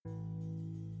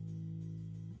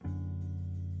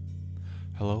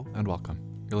Hello and welcome.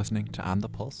 You're listening to On the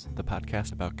Pulse, the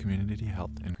podcast about community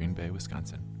health in Green Bay,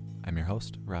 Wisconsin. I'm your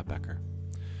host, Rob Becker.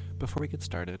 Before we get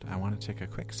started, I want to take a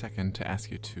quick second to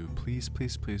ask you to please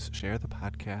share the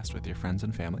podcast with your friends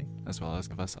and family, as well as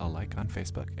give us a like on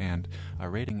Facebook and a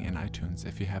rating in iTunes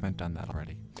if you haven't done that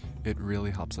already. It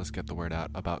really helps us get the word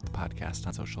out about the podcast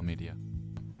on social media.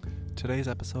 Today's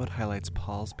episode highlights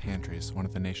Paul's Pantries, one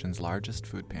of the nation's largest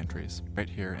food pantries, right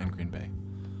here in Green Bay.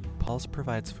 Paul's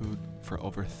provides food for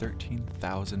over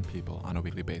 13,000 people on a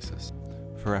weekly basis.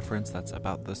 For reference, that's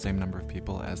about the same number of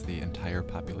people as the entire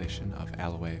population of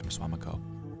Alloway or Suamico.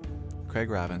 Craig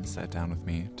Robbins sat down with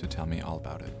me to tell me all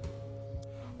about it.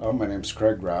 My name's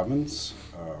Craig Robbins.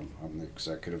 I'm the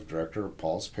executive director of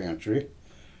Paul's Pantry.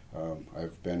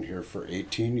 I've been here for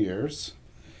 18 years,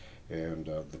 and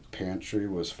the pantry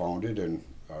was founded in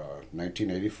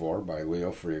 1984 by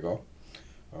Leo Frigo.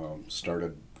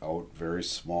 Started out very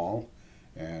small,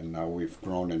 and now we've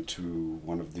grown into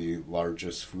one of the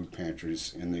largest food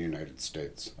pantries in the United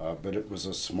States. But it was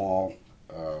a small,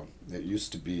 it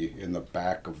used to be in the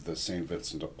back of the St.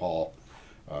 Vincent de Paul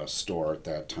store at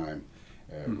that time.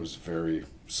 It was very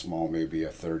small, maybe a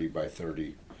 30 by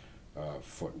 30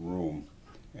 foot room,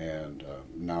 and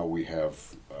now we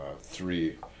have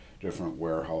 3 different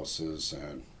warehouses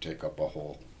and take up a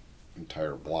whole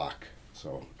entire block.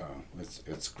 So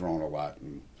it's grown a lot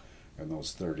in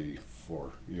those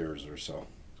 34 years or so.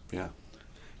 Yeah.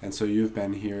 And so you've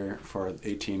been here for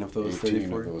 18 of those 34?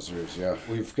 18 of those years, yeah.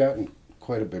 We've gotten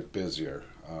quite a bit busier.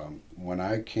 When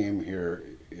I came here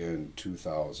in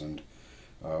 2000,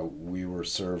 we were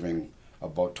serving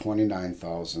about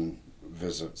 29,000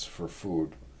 visits for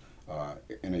food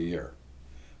in a year.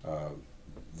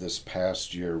 This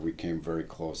past year, we came very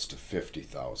close to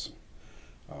 50,000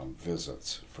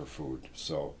 visits for food.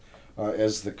 So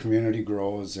as the community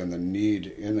grows and the need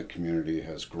in the community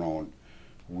has grown,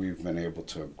 we've been able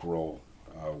to grow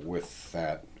with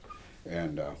that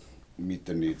and meet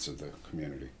the needs of the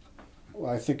community. Well,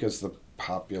 I think as the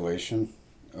population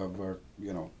of our,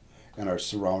 and our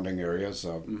surrounding areas,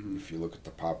 if you look at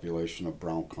the population of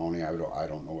Brown County, I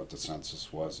don't know what the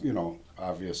census was.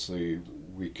 Obviously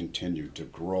we continue to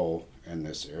grow in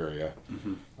this area.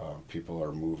 People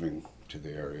are moving to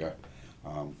the area.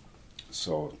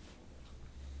 So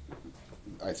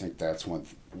I think that's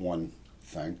one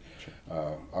thing.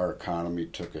 Our economy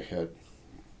took a hit,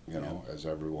 as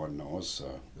everyone knows,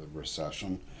 the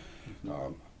recession.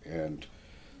 And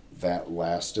that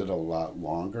lasted a lot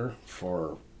longer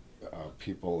for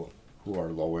people who are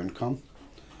low income.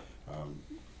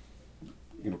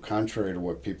 Contrary to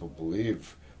what people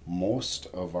believe, most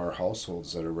of our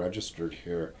households that are registered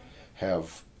here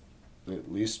have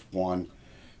at least one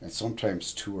and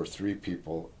sometimes 2 or 3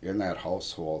 people in that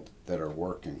household that are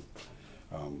working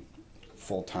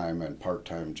full-time and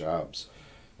part-time jobs,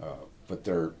 but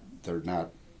they're not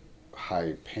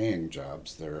high-paying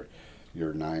jobs. They're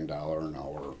your $9 an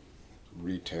hour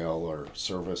retail or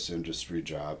service industry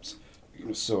jobs.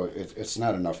 So it's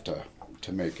not enough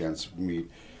to make ends meet.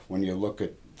 When you look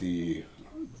at the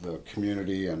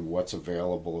community and what's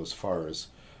available as far as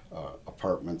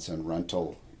apartments and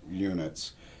rental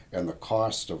units, and the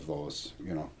cost of those,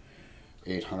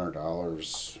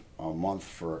 $800 a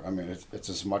month it's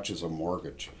as much as a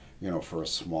mortgage, for a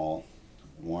small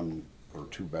 1 or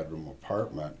 2 bedroom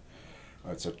apartment.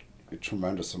 It's a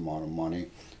tremendous amount of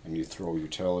money, and you throw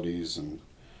utilities and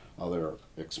other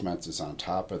expenses on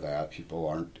top of that, people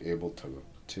aren't able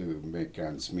to make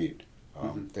ends meet.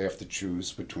 They have to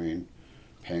choose between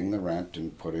paying the rent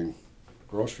and putting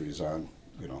groceries on,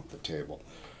 the table.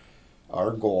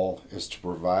 Our goal is to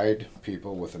provide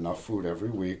people with enough food every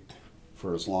week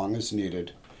for as long as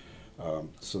needed,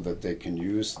 so that they can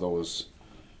use those,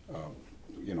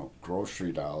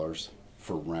 grocery dollars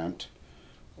for rent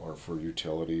or for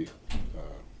utility,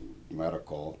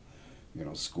 medical,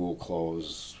 school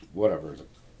clothes, whatever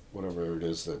it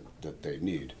is that they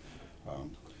need.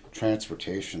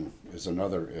 Transportation is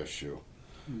another issue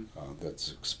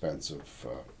that's expensive,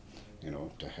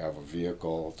 to have a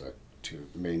vehicle, to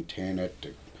maintain it,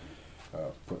 to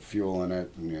put fuel in it,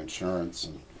 and the insurance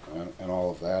and all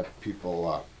of that.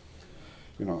 People,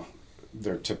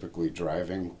 they're typically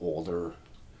driving older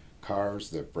cars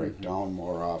that break down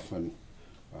more often.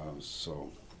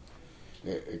 So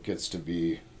it gets to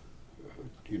be,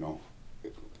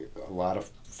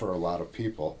 for a lot of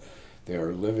people, they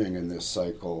are living in this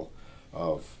cycle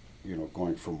of,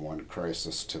 going from one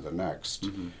crisis to the next.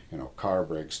 Car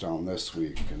breaks down this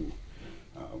week, and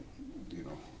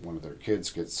one of their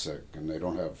kids gets sick, and they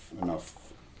don't have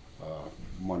enough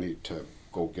money to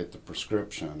go get the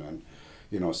prescription, and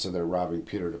So they're robbing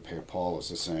Peter to pay Paul, as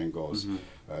the saying goes.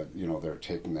 They're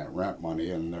taking that rent money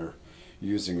and they're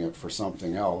using it for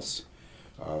something else.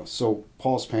 So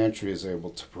Paul's Pantry is able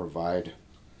to provide,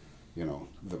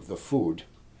 the food,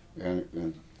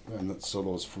 and so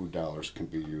those food dollars can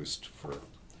be used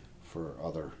for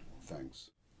other things.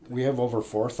 We have over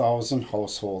 4,000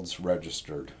 households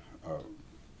registered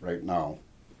right now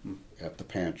at the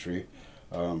pantry.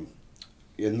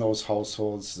 In those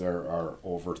households, there are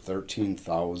over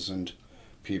 13,000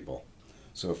 people.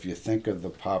 So if you think of the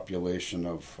population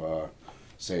of,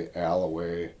 say,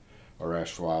 Alloway or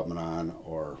Ashwaubenon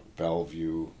or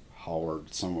Bellevue,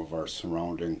 Howard, some of our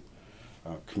surrounding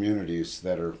communities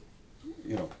that are,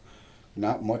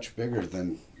 not much bigger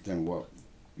than what,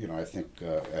 I think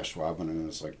Ashwaubenon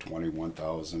is like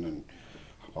 21,000 and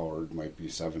Howard might be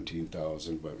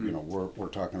 17,000, but we're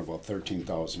talking about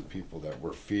 13,000 people that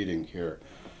we're feeding here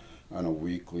on a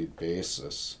weekly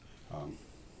basis.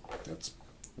 That's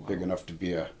big enough to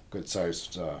be a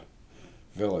good-sized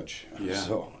village. Yeah.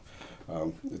 So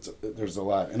there's a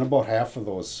lot, and about half of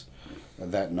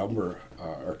that number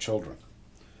are children.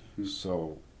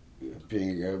 So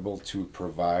being able to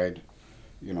provide,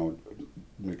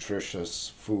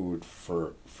 nutritious food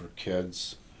for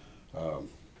kids,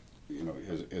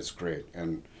 is great,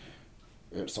 and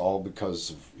it's all because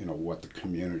of what the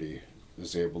community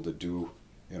is able to do,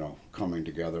 coming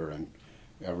together and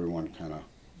everyone kind of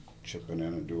chipping in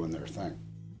and doing their thing.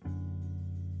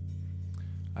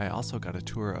 I also got a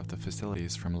tour of the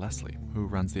facilities from Leslie, who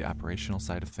runs the operational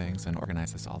side of things and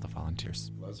organizes all the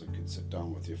volunteers. Leslie could sit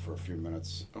down with you for a few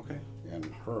minutes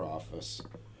in her office,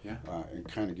 and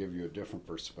kind of give you a different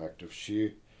perspective.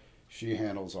 She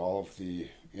handles all of the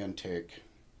intake,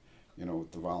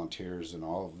 with the volunteers and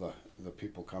all of the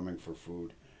people coming for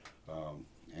food,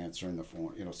 answering the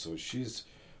phone, so she's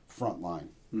front line.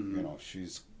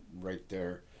 She's right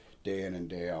there day in and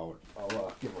day out.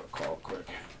 I'll give her a call quick.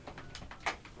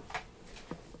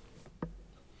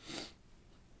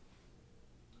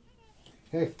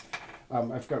 Hey,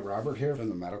 I've got Robert here from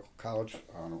the medical college.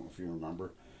 I don't know if you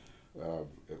remember.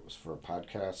 It was for a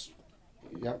podcast.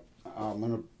 Yep, I'm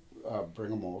going to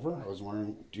bring him over. I was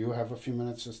wondering, do you have a few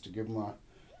minutes just to give him a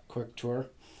quick tour?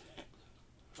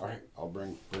 All right, I'll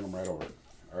bring him right over.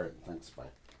 All right, thanks, bye.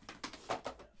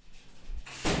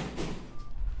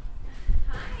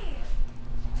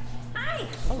 Hi.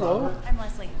 Hello. I'm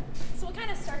Leslie. So we'll kind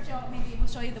of start you out, maybe we'll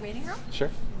show you the waiting room. Sure.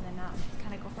 And then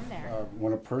kind of go from there.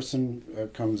 When a person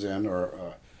comes in,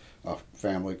 or a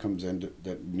family comes in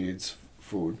that needs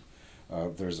food,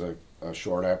 there's a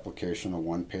short application, a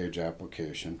one-page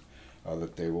application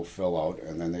that they will fill out,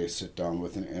 and then they sit down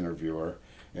with an interviewer,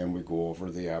 and we go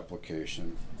over the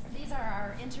application. These are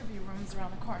our interview rooms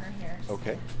around the corner here.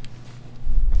 Okay.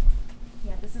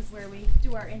 Yeah, this is where we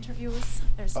do our interviews.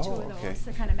 There's two of those. Okay.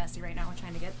 They're kind of messy right now. We're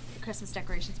trying to get the Christmas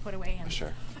decorations put away. And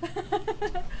Sure.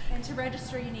 And to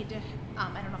register, you need to,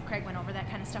 I don't know if Craig went over that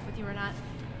kind of stuff with you or not.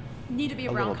 You need to be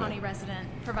a Brown County resident,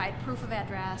 provide proof of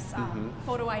address,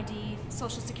 photo ID,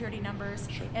 social security numbers,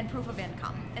 and proof of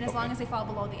income. And as long as they fall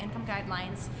below the income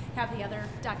guidelines, have the other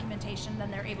documentation,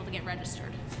 then they're able to get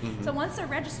registered. So once they're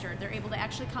registered, they're able to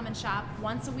actually come and shop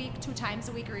once a week, 2 times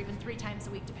a week, or even 3 times a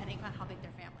week, depending on how big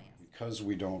their family is. Because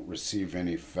we don't receive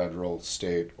any federal,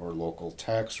 state, or local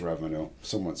tax revenue,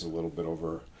 someone's a little bit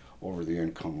over the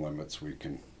income limits, we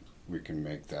can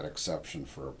make that exception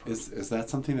for a person. Is that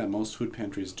something that most food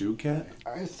pantries do get?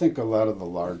 I think a lot of the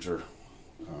larger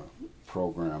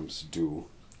programs do.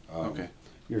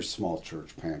 Your small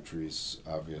church pantries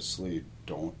obviously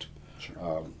don't.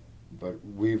 Sure. But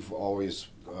we've always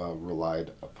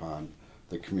relied upon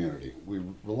the community. We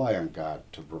rely on God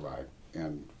to provide,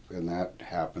 and that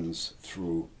happens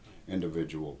through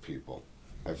individual people.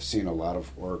 I've seen a lot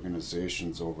of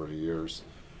organizations over the years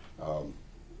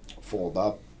fold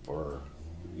up or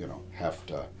have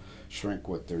to shrink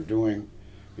what they're doing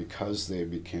because they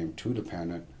became too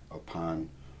dependent upon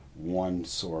one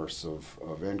source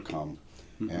of income,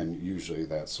 and usually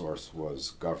that source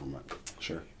was government.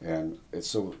 Sure. And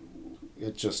it's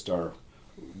just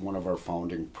one of our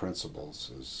founding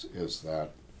principles is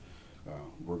that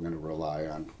we're going to rely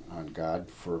on God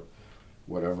for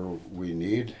whatever we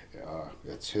need.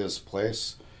 It's His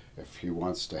place. If He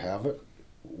wants to have it,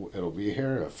 it'll be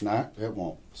here. If not, it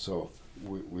won't. So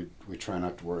we try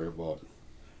not to worry about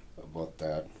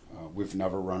that. We've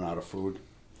never run out of food,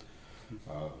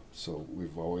 so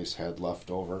we've always had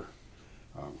leftover.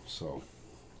 So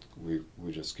we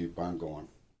just keep on going.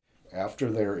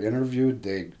 After they're interviewed,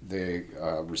 they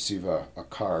receive a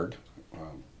card,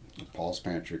 a Paul's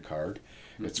Pantry card.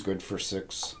 It's good for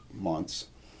 6 months.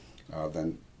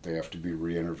 Then they have to be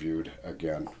re-interviewed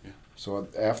again. Yeah. So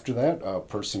after that, a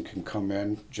person can come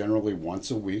in generally once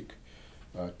a week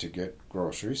to get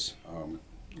groceries.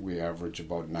 We average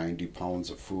about 90 pounds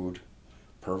of food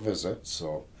per visit.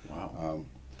 So Wow.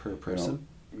 Per person?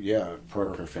 Yeah,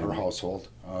 per family. household.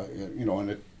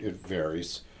 And it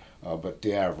varies, but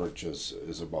the average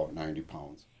is about 90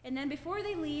 pounds. And then before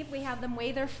they leave, we have them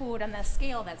weigh their food on the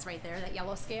scale that's right there, that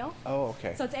yellow scale. Oh,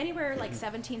 okay. So it's anywhere like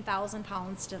 17,000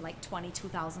 pounds to like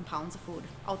 22,000 pounds of food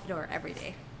out the door every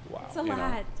day. Wow. It's a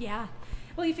lot, yeah.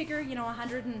 Well, you figure,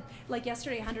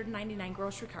 199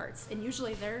 grocery carts, and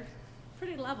usually they're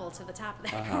pretty level to the top of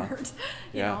that cart.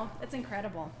 Yeah. It's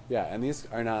incredible. Yeah, and these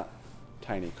are not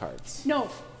tiny carts.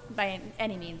 No, by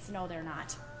any means, no, they're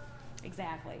not.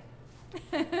 Exactly.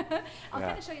 I'll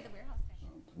kind of show you the warehouse.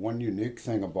 One unique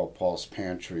thing about Paul's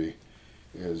Pantry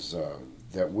is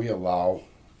that we allow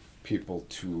people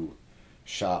to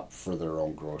shop for their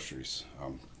own groceries.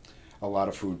 A lot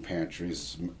of food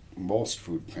pantries, most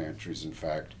food pantries in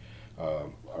fact,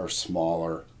 are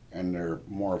smaller, and they're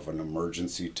more of an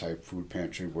emergency type food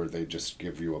pantry where they just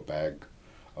give you a bag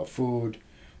of food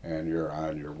and you're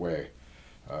on your way.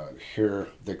 Here,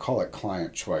 they call it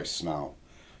client choice now.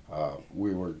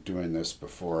 We were doing this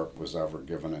before it was ever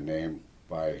given a name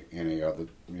by any other,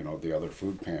 the other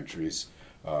food pantries.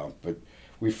 But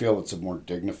we feel it's a more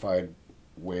dignified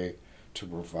way to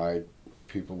provide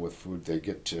people with food. They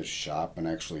get to shop and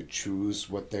actually choose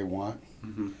what they want.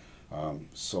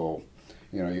 So,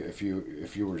 if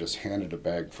you were just handed a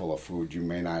bag full of food, you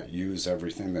may not use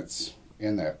everything that's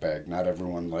in that bag. Not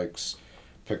everyone likes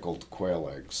pickled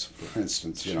quail eggs, for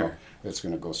instance. Sure. It's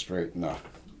going to go straight in the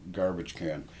garbage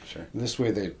can. Sure. This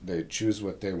way, they choose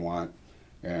what they want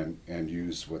and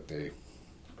use what they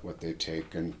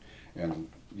take and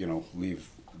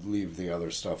leave the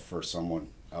other stuff for someone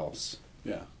else.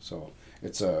 Yeah. So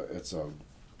it's a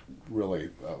really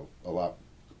a lot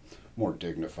more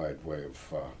dignified way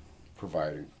of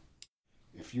providing.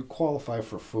 If you qualify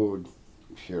for food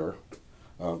here,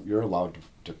 you're allowed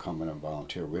to come in and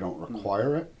volunteer. We don't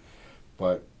require it,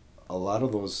 but a lot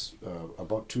of those,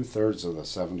 about 2/3 of the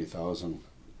 70,000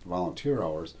 volunteer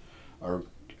hours are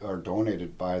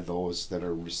donated by those that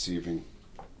are receiving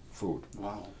food.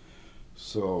 Wow.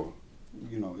 So,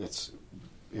 it's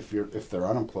if they're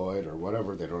unemployed or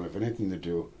whatever, they don't have anything to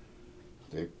do,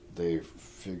 they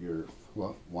figure,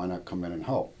 well, why not come in and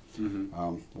help?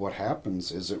 What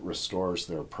happens is it restores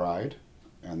their pride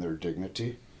and their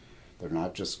dignity. They're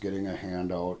not just getting a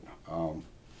handout.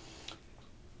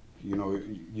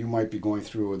 You might be going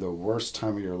through the worst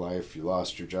time of your life. You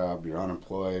lost your job, you're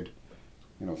unemployed,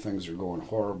 things are going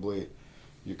horribly.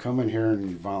 You come in here and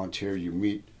you volunteer, you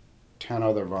meet 10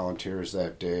 other volunteers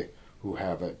that day who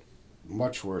have it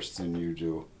much worse than you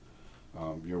do.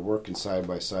 You're working side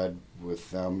by side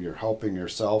with them. You're helping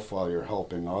yourself while you're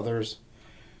helping others,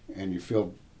 and you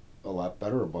feel a lot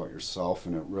better about yourself,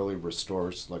 and it really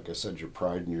restores, like I said, your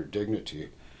pride and your dignity.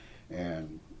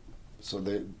 And so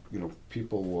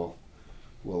people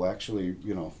will actually,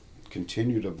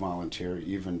 continue to volunteer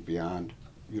even beyond,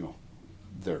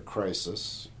 their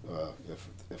crisis,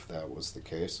 if that was the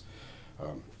case,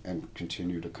 and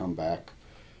continue to come back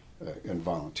and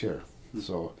volunteer.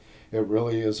 So it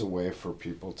really is a way for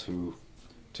people to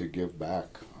give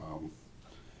back,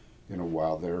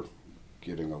 while they're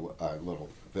getting a little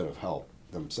bit of help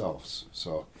themselves.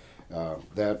 So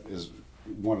that is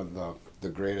one of the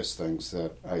greatest things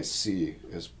that I see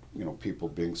is, people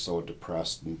being so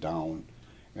depressed and down,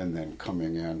 and then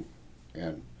coming in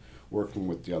and working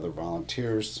with the other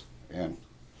volunteers, and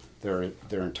their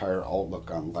entire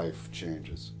outlook on life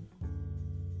changes.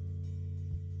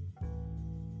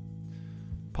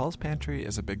 Paul's Pantry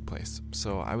is a big place,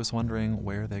 so I was wondering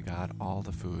where they got all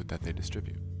the food that they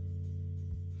distribute.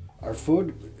 Our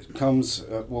food comes,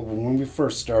 when we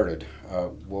first started,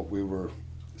 what we were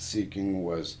seeking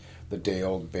was the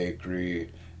day-old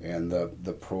bakery and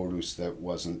the produce that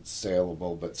wasn't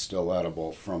saleable but still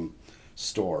edible from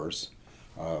stores.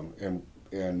 And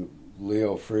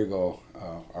Leo Frigo,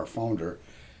 our founder,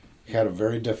 had a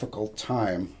very difficult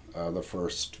time the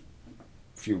first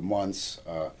few months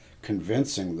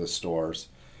convincing the stores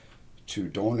to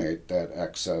donate that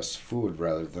excess food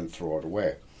rather than throw it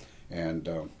away. And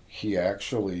he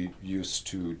actually used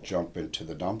to jump into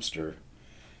the dumpster.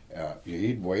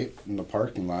 He'd wait in the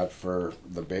parking lot for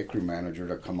the bakery manager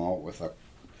to come out with a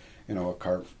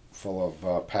cart full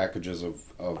of packages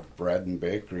of bread and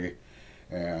bakery,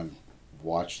 and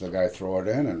watch the guy throw it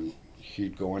in, and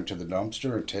he'd go into the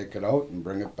dumpster and take it out and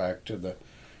bring it back to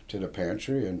the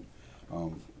pantry. And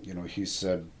he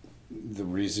said the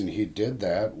reason he did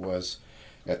that was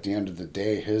at the end of the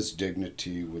day, his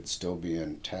dignity would still be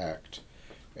intact,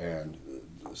 and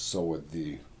so would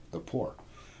the poor.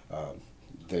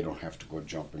 They don't have to go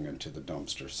jumping into the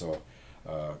dumpster. So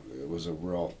it was a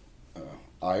real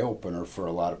eye-opener for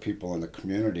a lot of people in the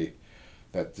community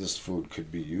that this food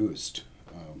could be used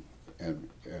and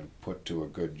put to a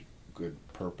good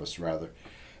purpose rather.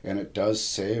 And it does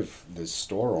save the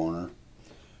store owner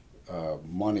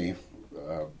money.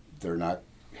 They're not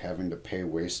having to pay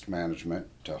waste management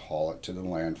to haul it to the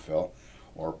landfill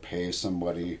or pay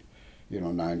somebody,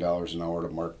 $9 an hour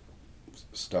to mark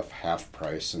stuff half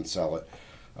price and sell it.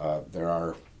 There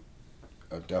are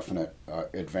definite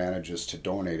advantages to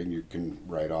donating. You can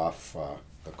write off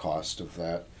the cost of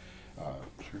that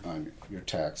on your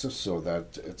taxes, so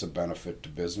that it's a benefit to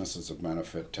business, it's a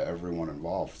benefit to everyone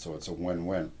involved, so it's a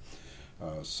win-win.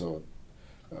 So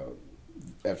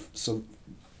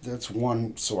that's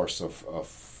one source of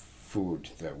food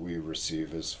that we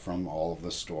receive is from all of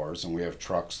the stores, and we have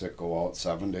trucks that go out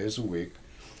 7 days a week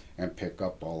and pick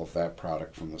up all of that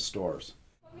product from the stores.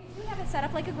 We have it set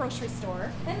up like a grocery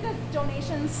store, and the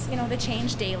donations, they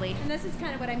change daily. And this is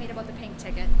kind of what I mean about the pink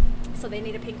ticket. So they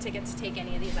need a pink ticket to take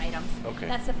any of these items. Okay.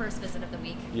 That's the first visit of the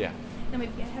week. Yeah. Then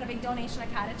we've had a big donation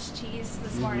of cottage cheese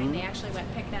this morning. They actually went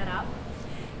and picked that up.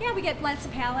 Yeah, we get lots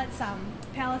of pallets,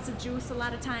 pallets of juice a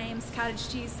lot of times, cottage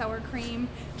cheese, sour cream,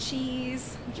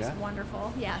 cheese, just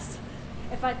wonderful, yes.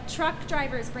 If a truck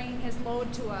driver is bringing his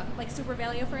load to Super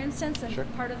Value, for instance,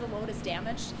 and part of the load is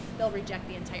damaged, they'll reject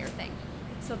the entire thing.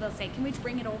 So they'll say, can we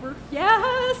bring it over?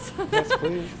 Yes! Yes,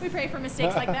 please. We pray for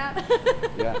mistakes like that.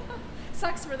 Yeah.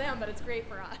 Sucks for them, but it's great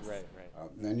for us. Right.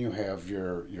 Then you have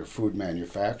your food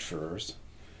manufacturers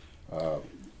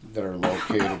that are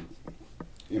located,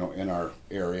 in our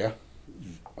area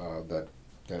that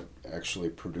actually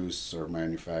produce or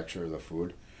manufacture the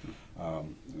food.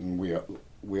 And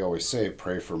we always say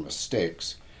pray for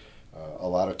mistakes. A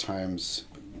lot of times,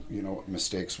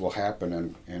 mistakes will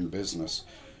happen in business.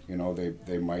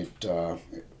 They might,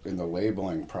 in the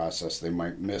labeling process, they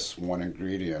might miss one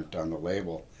ingredient on the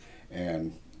label,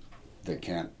 and they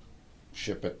can't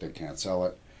ship it, they can't sell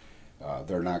it.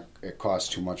 It costs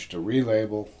too much to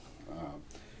relabel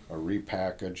or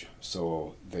repackage,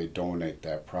 so they donate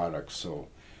that product. So,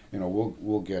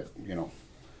 we'll get,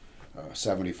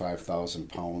 75,000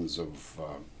 pounds of,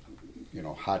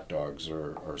 hot dogs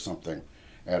or something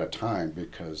at a time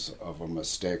because of a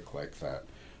mistake like that.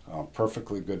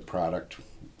 Perfectly good product,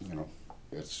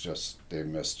 it's just they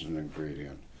missed an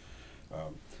ingredient.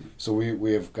 So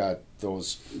we have got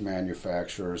those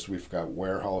manufacturers. We've got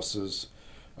warehouses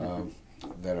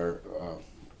that are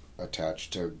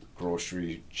attached to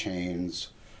grocery chains,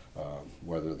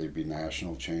 whether they be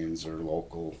national chains or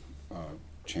local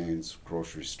chains,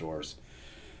 grocery stores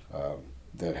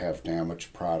that have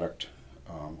damaged product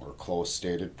or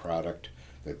close-stated product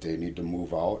that they need to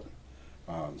move out.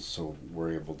 So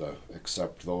we're able to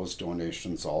accept those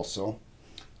donations also.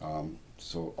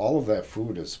 So all of that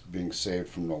food is being saved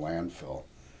from the landfill.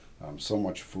 So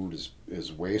much food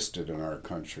is wasted in our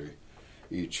country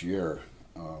each year,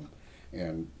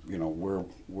 and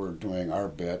we're doing our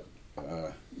bit.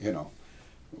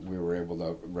 We were able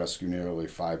to rescue nearly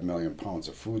 5 million pounds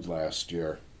of food last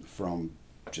year from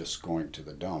just going to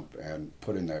the dump and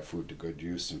putting that food to good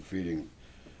use and feeding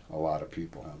a lot of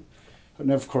people.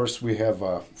 And of course, we have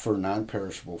for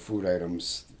non-perishable food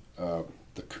items,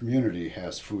 the community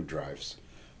has food drives.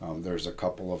 There's a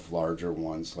couple of larger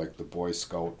ones like the Boy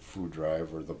Scout food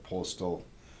drive or the Postal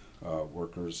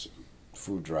Workers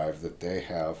food drive that they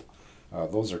have.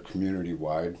 Those are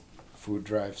community-wide food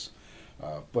drives.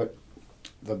 But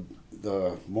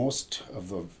the most of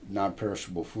the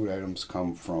non-perishable food items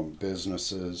come from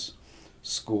businesses,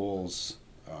 schools,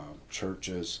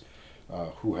 churches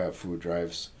who have food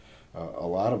drives. A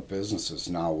lot of businesses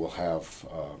now will have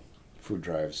food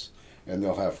drives, and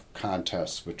they'll have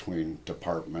contests between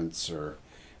departments or,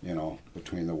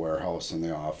 between the warehouse and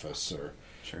the office, or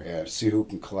see who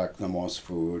can collect the most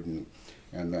food,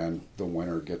 and then the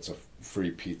winner gets a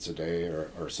free pizza day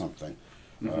or something.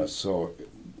 So,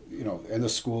 and the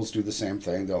schools do the same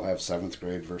thing. They'll have 7th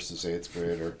grade versus 8th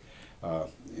grade, or,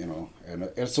 and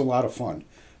it's a lot of fun.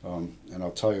 And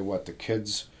I'll tell you what, the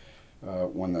kids,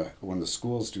 when the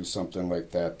schools do something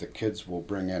like that, the kids will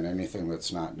bring in anything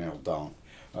that's not nailed down.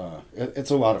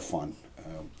 It's a lot of fun.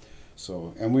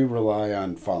 And we rely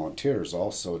on volunteers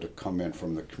also to come in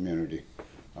from the community.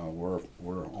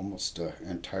 We're almost an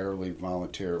entirely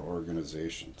volunteer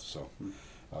organization. So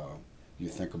you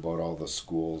think about all the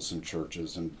schools and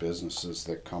churches and businesses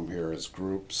that come here as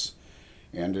groups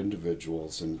and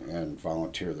individuals and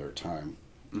volunteer their time.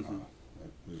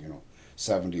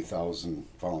 70,000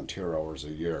 volunteer hours a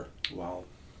year. Wow.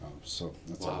 So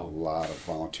that's Wow. a lot of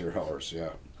volunteer hours, yeah.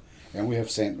 And we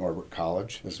have St. Norbert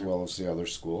College as well as the other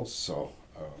schools, so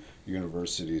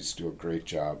universities do a great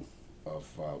job of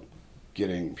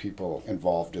getting people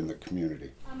involved in the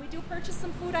community. We do purchase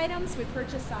some food items. We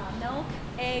purchase milk,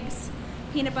 eggs,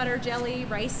 peanut butter, jelly,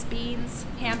 rice, beans,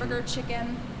 hamburger,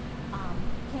 chicken,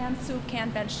 canned soup,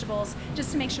 canned vegetables,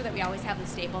 just to make sure that we always have the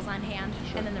staples on hand.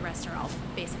 Sure. And then the rest are all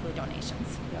basically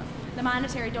donations. Yeah. The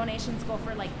monetary donations go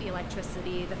for like the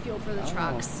electricity, the fuel for the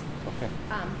trucks, Okay.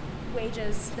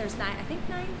 wages. There's 9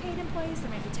 paid employees. There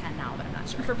might be 10 now, but I'm not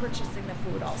sure, for purchasing the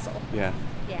food also. Yeah.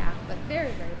 Yeah, but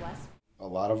very, very blessed. A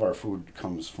lot of our food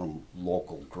comes from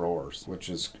local growers, which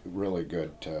is really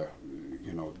good.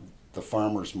 The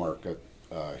farmers market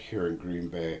here in Green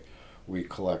Bay, we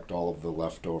collect all of the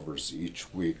leftovers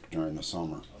each week during the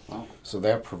summer. Wow. So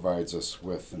that provides us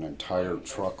with an entire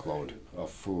truckload of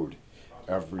food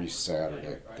every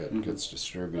Saturday that gets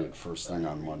distributed first thing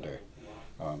on Monday.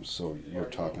 So you're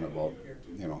talking about,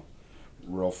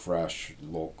 real fresh,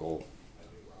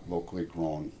 locally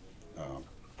grown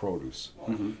produce.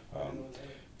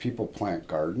 People plant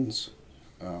gardens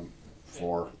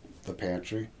for the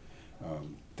pantry.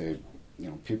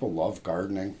 People love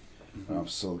gardening.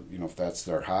 So if that's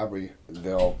their hobby,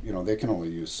 they can only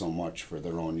use so much for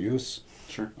their own use.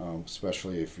 Sure.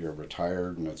 Especially if you're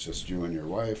retired and it's just you and your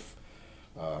wife.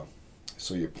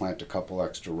 So you plant a couple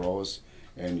extra rows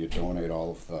and you donate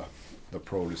all of the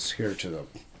produce here to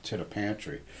the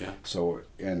pantry. Yeah. So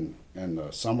in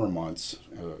the summer months,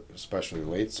 especially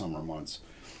late summer months,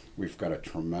 we've got a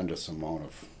tremendous amount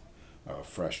of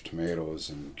fresh tomatoes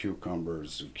and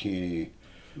cucumbers, zucchini,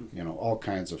 all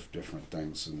kinds of different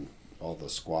things, and all the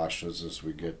squashes as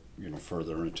we get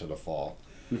further into the fall.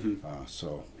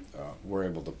 So we're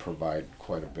able to provide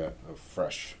quite a bit of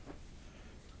fresh,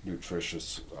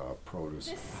 nutritious produce.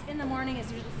 This in the morning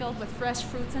is usually filled with fresh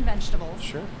fruits and vegetables.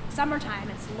 Sure. Summertime,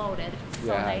 it's loaded. So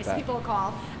Yeah, I nice. bet. People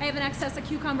call. I have an excess of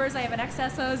cucumbers. I have an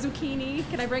excess of zucchini.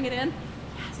 Can I bring it in?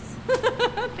 Yes.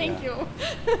 Thank you.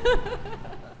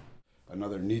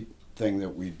 Another neat thing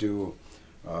that we do,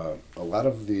 a lot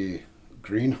of the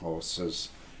greenhouses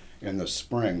in the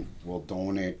spring will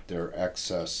donate their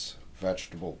excess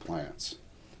vegetable plants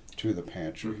to the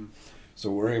pantry. So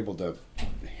we're able to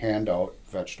hand out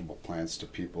vegetable plants to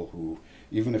people who,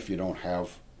 even if you don't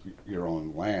have your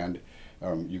own land,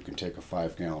 you can take a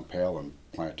 5-gallon pail and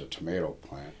plant a tomato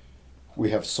plant.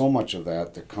 We have so much of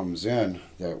that comes in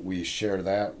that we share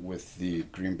that with the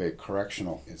Green Bay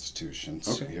Correctional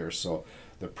Institutions here. So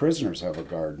the prisoners have a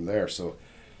garden there, so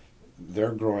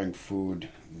they're growing food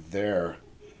there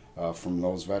from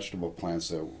those vegetable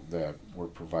plants that were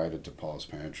provided to Paul's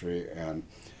Pantry, and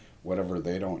whatever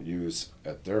they don't use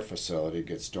at their facility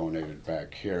gets donated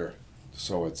back here.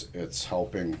 So it's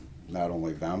helping not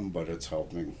only them, but it's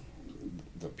helping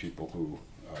the people who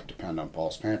depend on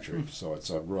Paul's Pantry. So it's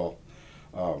a real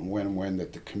win-win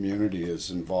that the community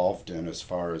is involved in, as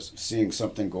far as seeing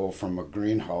something go from a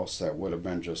greenhouse that would have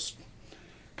been just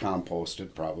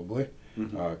composted probably,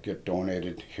 get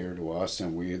donated here to us,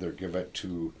 and we either give it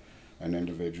to an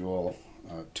individual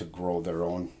to grow their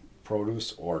own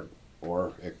produce, or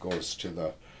it goes to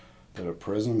the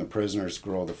prison. The prisoners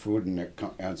grow the food, and it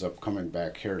ends up coming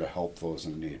back here to help those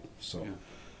in need. So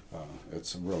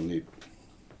it's a real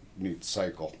neat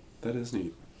cycle. That is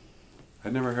neat.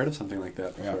 I'd never heard of something like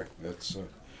that before. Yeah,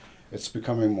 it's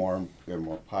becoming more and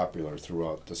more popular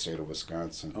throughout the state of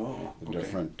Wisconsin. Oh, The okay.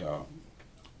 different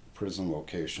prison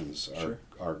locations Sure.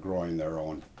 are growing their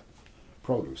own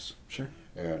produce, Sure.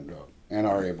 and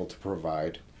are able to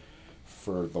provide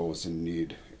for those in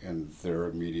need in their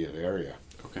immediate area.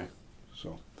 Okay.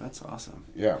 So That's awesome.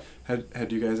 yeah,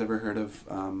 Had you guys ever heard of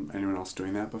anyone else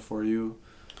doing that before you?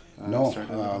 no,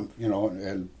 started?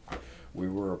 and we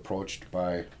were approached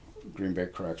by Green Bay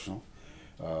Correctional.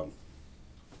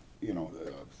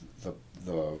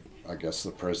 The I guess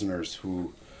the prisoners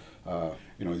who,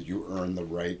 you earn the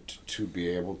right to be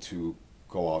able to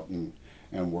go out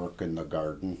and work in the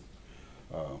garden,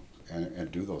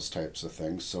 and do those types of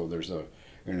things. So there's an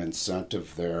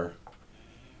incentive there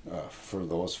for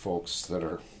those folks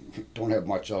that don't have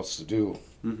much else to do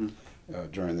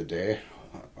during the day,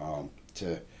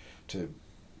 to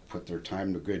put their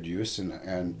time to good use,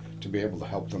 and to be able to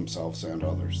help themselves and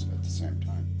others at the same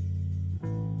time.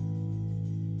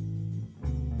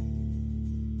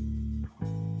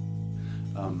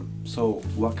 So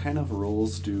what kind of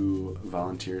roles do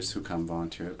volunteers who come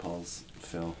volunteer at Paul's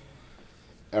fill?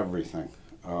 Everything.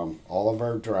 All of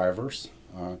our drivers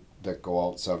that go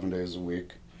out 7 days a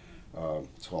week to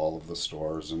all of the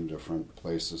stores and different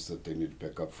places that they need to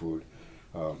pick up food.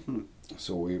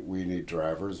 So we need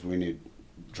drivers. We need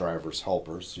drivers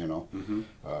helpers,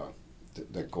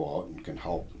 that go out and can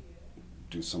help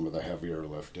do some of the heavier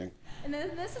lifting. And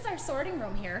then this is our sorting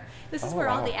room here. This is Oh, where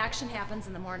all wow. the action happens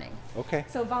in the morning. Okay.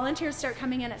 So volunteers start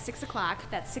coming in at 6 o'clock.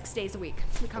 That's 6 days a week.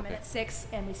 We come in Okay. at 6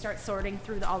 and we start sorting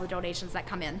through all the donations that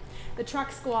come in. The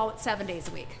trucks go out 7 days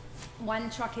a week. One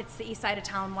truck hits the east side of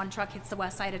town, one truck hits the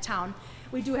west side of town.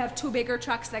 We do have 2 bigger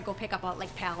trucks that go pick up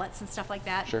like pallets and stuff like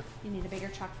that. Sure. You need a bigger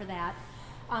truck for that.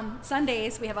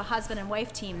 Sundays, we have a husband and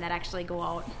wife team that actually go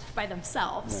out by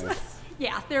themselves. Nice.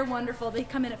 Yeah, they're wonderful. They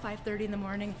come in at 5:30 in the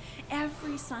morning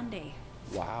every Sunday.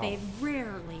 Wow. They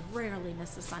rarely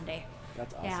miss a Sunday.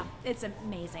 That's Yeah, awesome. it's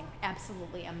amazing.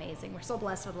 Absolutely amazing. We're so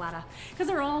blessed with a lot of, because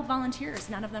they're all volunteers.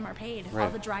 None of them are paid. All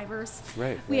Right. the drivers.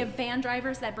 Right, We right. have van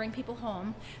drivers that bring people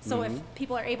home. So if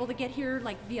people are able to get here,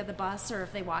 like via the bus or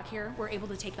if they walk here, we're able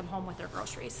to take them home with their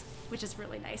groceries, which is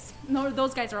really nice. No,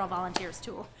 those guys are all volunteers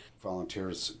too.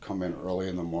 Volunteers come in early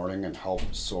in the morning and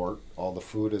help sort all the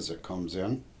food as it comes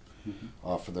in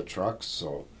off of the trucks.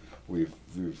 So we've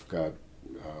got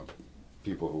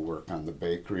people who work on the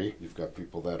bakery. You've got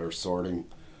people that are sorting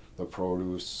the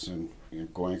produce and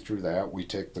going through that. We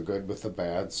take the good with the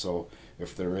bad. So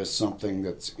if there is something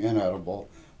that's inedible,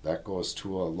 that goes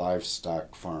to a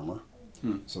livestock farmer.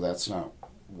 So that's not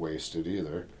wasted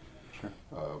either. Sure.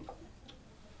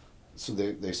 So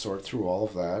they sort through all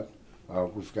of that.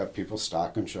 We've got people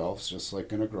stocking shelves just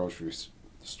like in a grocery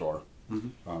store.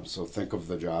 So think of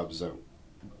the jobs that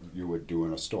you would do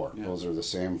in a store. Yeah. Those are the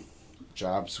same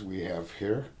jobs we have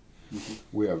here.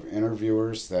 We have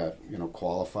interviewers that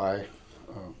qualify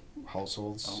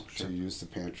households Oh, sure. to use the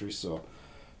pantry. So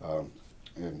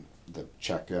and the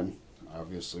check-in,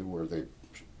 obviously, where they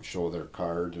show their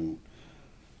card and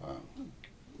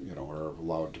are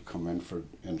allowed to come in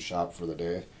and shop for the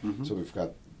day. So we've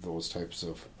got those types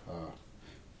of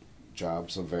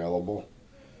jobs available.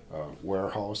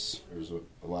 Warehouse, there's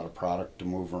a lot of product to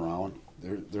move around.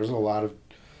 There's a lot of,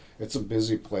 it's a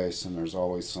busy place and there's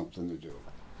always something to do.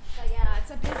 But yeah,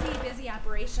 it's a busy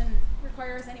operation.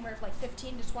 Requires anywhere from like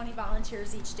 15 to 20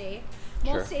 volunteers each day.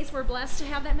 Most Sure. days we're blessed to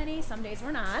have that many. Some days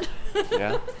we're not.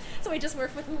 Yeah. So we just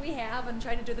work with who we have and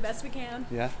try to do the best we can.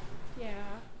 Yeah. Yeah.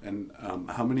 And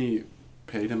how many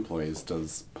paid employees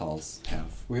does Paul's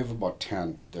have? We have about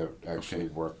 10 that actually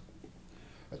Okay. work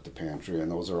at the pantry, and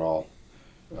those are all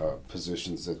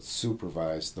positions that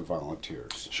supervise the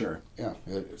volunteers. Sure. Yeah,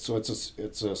 so it's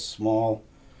a small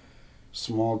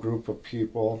group of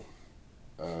people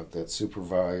that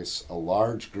supervise a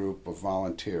large group of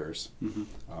volunteers.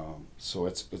 So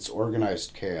it's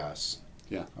organized chaos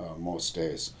Yeah. most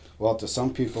days. Well, to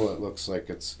some people it looks like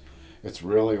it's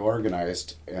really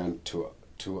organized, and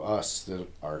to us that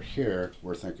are here,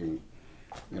 we're thinking,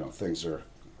 things are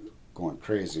going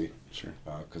crazy Sure.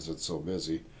 because it's so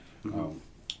busy.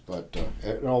 But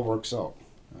it all works out.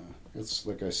 It's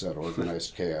like I said,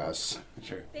 organized chaos.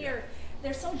 Sure.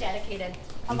 They're so dedicated.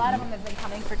 A lot of them have been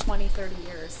coming for 20, 30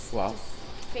 years. Wow. Just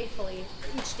faithfully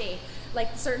each day.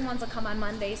 Like certain ones will come on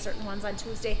Monday, certain ones on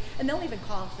Tuesday, and they'll even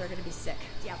call if they're going to be sick.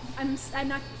 Yeah, I'm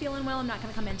not feeling well. I'm not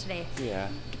going to come in today. Yeah.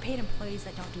 Paid employees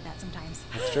that don't do that sometimes.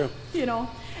 That's true.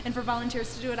 And for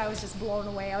volunteers to do it, I was just blown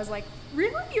away. I was like,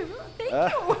 really? Thank you.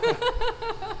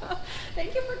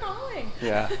 Thank you for calling.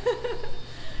 Yeah.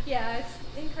 Yeah, it's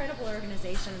an incredible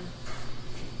organization.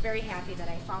 Very happy that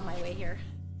I found my way here.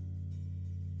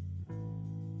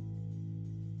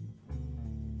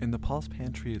 In the Paul's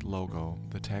Pantry logo,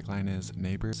 the tagline is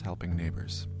Neighbors Helping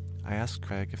Neighbors. I asked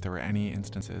Craig if there were any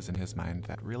instances in his mind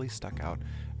that really stuck out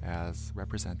as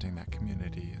representing that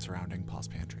community surrounding Paul's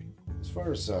Pantry. As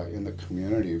far as in the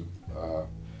community,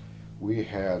 we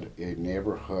had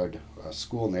a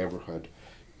school neighborhood.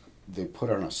 They put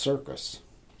on a circus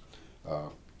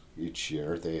each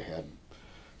year.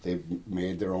 They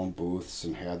made their own booths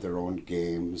and had their own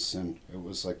games, and it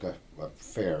was like a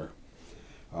fair.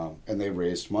 And they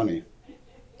raised money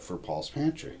for Paul's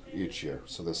Pantry each year.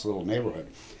 So this little neighborhood.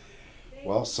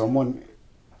 Well, someone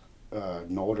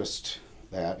noticed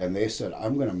that, and they said,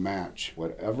 "I'm going to match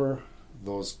whatever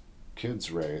those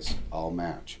kids raise. I'll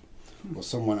match." Well,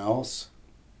 someone else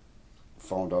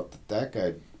found out that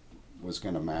guy was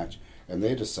going to match, and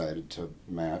they decided to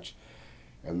match,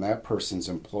 and that person's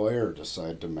employer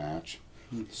decided to match.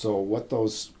 So what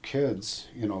those kids,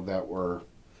 that were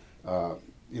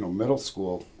middle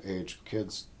school age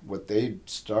kids, what they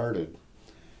started,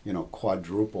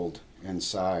 quadrupled in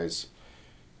size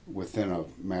within a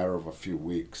matter of a few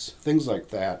weeks. Things like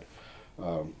that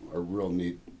are real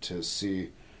neat to see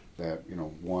that,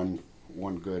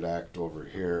 one good act over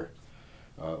here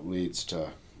leads to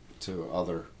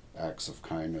other acts of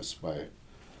kindness by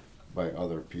by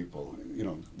other people.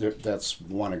 That's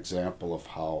one example of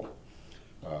how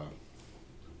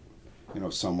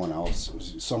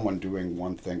someone doing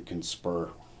one thing can spur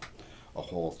a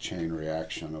whole chain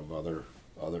reaction of other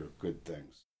good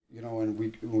things. And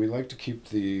we like to keep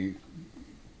the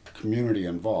community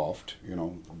involved.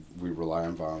 We rely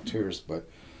on volunteers, but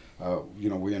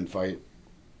we invite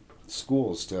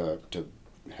schools to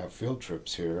have field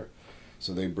trips here,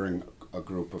 so they bring a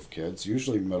group of kids,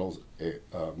 usually middle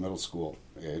school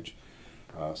age,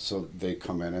 so they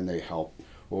come in and they help.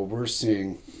 Well, we're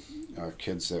seeing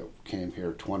kids that came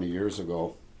here 20 years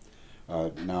ago,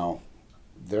 now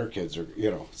their kids are,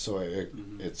 so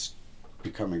it's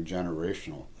becoming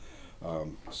generational.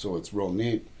 So it's real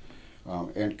neat.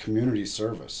 And community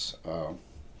service.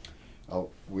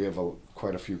 We have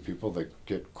quite a few people that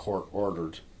get court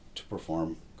ordered to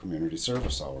perform community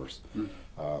service hours.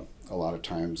 A lot of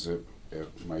times it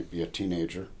might be a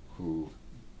teenager who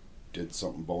did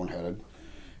something boneheaded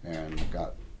and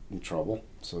got in trouble,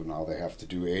 so now they have to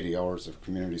do 80 hours of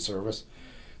community service.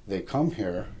 They come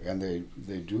here and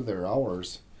they do their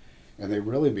hours, and they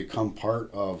really become part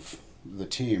of the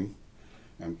team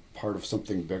and part of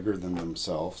something bigger than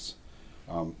themselves.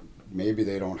 Maybe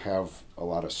they don't have a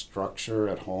lot of structure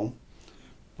at home,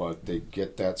 but they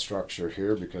get that structure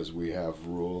here because we have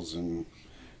rules and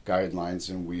guidelines,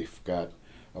 and we've got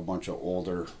a bunch of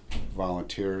older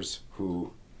volunteers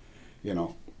who,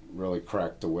 really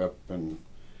crack the whip and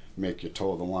make you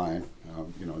toe the line,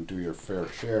 and do your fair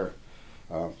share.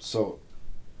 So,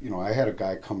 I had a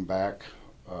guy come back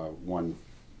one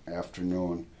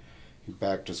afternoon. He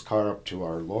backed his car up to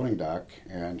our loading dock,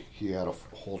 and he had a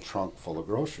whole trunk full of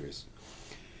groceries.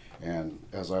 And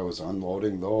as I was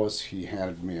unloading those, he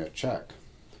handed me a check.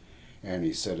 And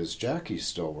he said, "Does Jackie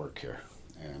still work here?"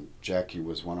 And Jackie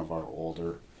was one of our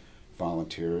older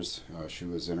volunteers. She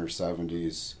was in her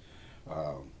 70s.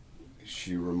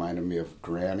 She reminded me of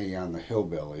Granny on the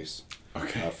Hillbillies.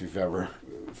 Okay.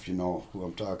 If you know who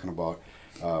I'm talking about.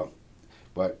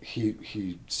 But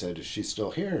he said, "Is she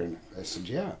still here?" And I said,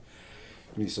 "Yeah."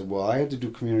 And he said, "Well, I had to do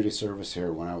community service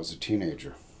here when I was a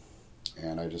teenager,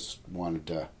 and I just wanted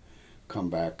to come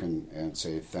back and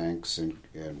say thanks and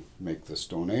make this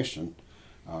donation,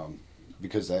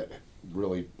 because that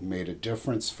really made a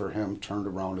difference for him, turned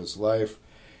around his life.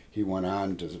 He went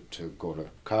on to go to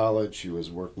college. He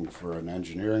was working for an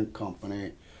engineering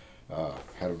company,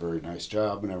 had a very nice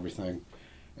job and everything.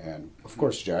 And, of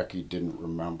course, Jackie didn't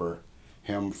remember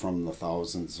him from the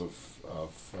thousands of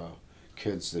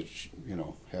kids that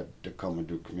had to come and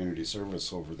do community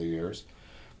service over the years,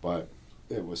 but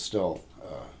it was still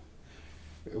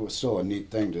a neat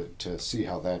thing to see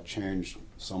how that changed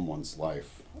someone's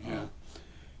life. Yeah.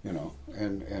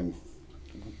 And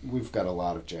we've got a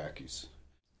lot of Jackies,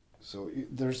 so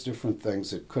there's different things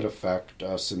that could affect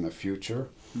us in the future.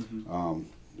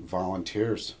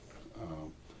 Volunteers,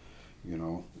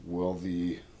 will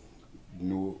the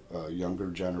new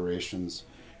younger generations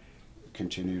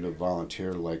continue to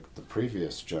volunteer like the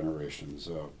previous generations?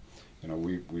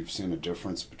 We've seen a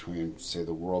difference between, say,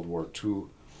 the World War II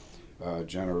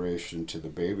generation to the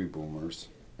baby boomers,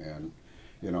 and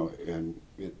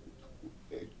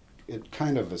it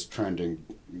kind of is trending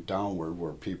downward,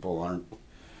 where people aren't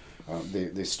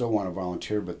they still want to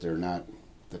volunteer, but they're not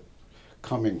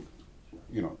coming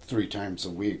 3 times a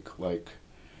week like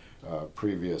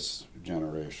previous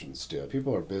generations did.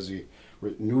 People are busy.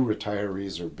 New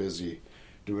retirees are busy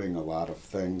doing a lot of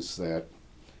things that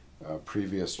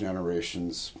previous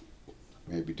generations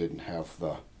maybe didn't have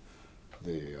the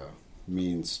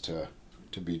means to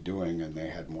be doing, and they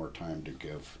had more time to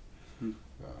give,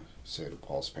 say, to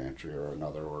Paul's Pantry or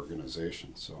another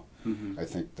organization. So I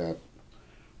think that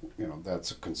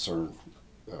that's a concern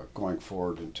going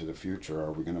forward into the future.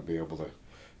 Are we going to be able to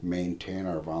maintain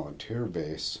our volunteer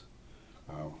base?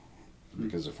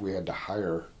 Because if we had to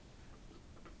hire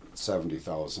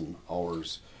 70,000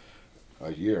 hours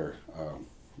a year,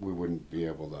 we wouldn't be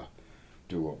able to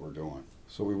do what we're doing.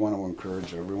 So we want to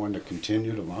encourage everyone to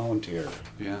continue to volunteer.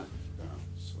 Yeah.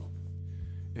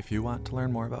 If you want to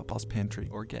learn more about Paul's Pantry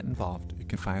or get involved, you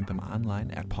can find them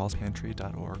online at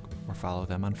paulspantry.org or follow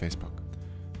them on Facebook.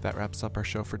 That wraps up our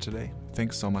show for today.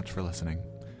 Thanks so much for listening.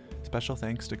 Special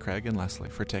thanks to Craig and Leslie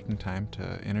for taking time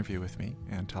to interview with me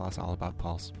and tell us all about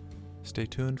Paul's. Stay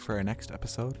tuned for our next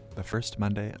episode, the first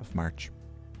Monday of March.